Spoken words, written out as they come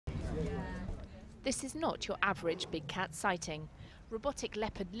This is not your average big cat sighting. Robotic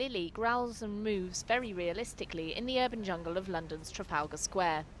leopard Lily growls and moves very realistically in the urban jungle of London's Trafalgar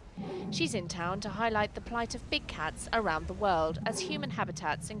Square. She's in town to highlight the plight of big cats around the world as human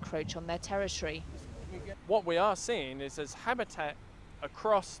habitats encroach on their territory. What we are seeing is as habitat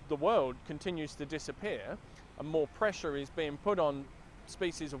across the world continues to disappear and more pressure is being put on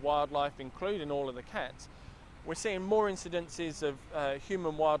species of wildlife, including all of the cats, we're seeing more incidences of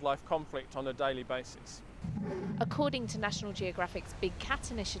human-wildlife conflict on a daily basis. According to National Geographic's Big Cat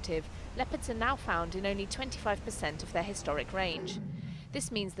Initiative, leopards are now found in only 25% of their historic range.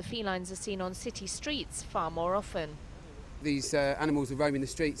 This means the felines are seen on city streets far more often. These animals are roaming the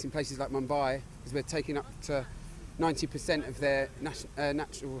streets in places like Mumbai because we're taking up to 90% of their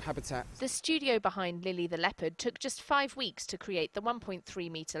natural habitat. The studio behind Lily the leopard took just 5 weeks to create the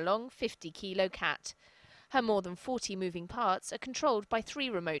 1.3 metre long, 50-kilo cat. Her more than 40 moving parts are controlled by 3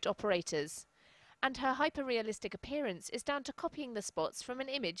 remote operators. And her hyper-realistic appearance is down to copying the spots from an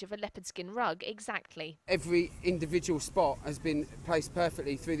image of a leopard skin rug exactly. Every individual spot has been placed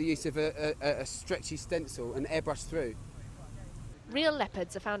perfectly through the use of a stretchy stencil and airbrushed through. Real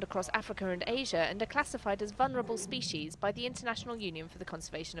leopards are found across Africa and Asia and are classified as vulnerable species by the International Union for the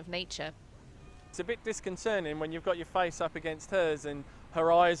Conservation of Nature. It's a bit disconcerting when you've got your face up against hers and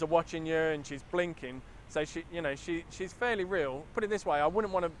her eyes are watching you and she's blinking. So she's fairly real. Put it this way, I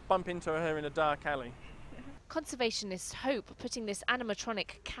wouldn't want to bump into her in a dark alley. Conservationists hope putting this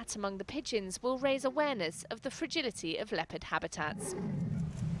animatronic cat among the pigeons will raise awareness of the fragility of leopard habitats.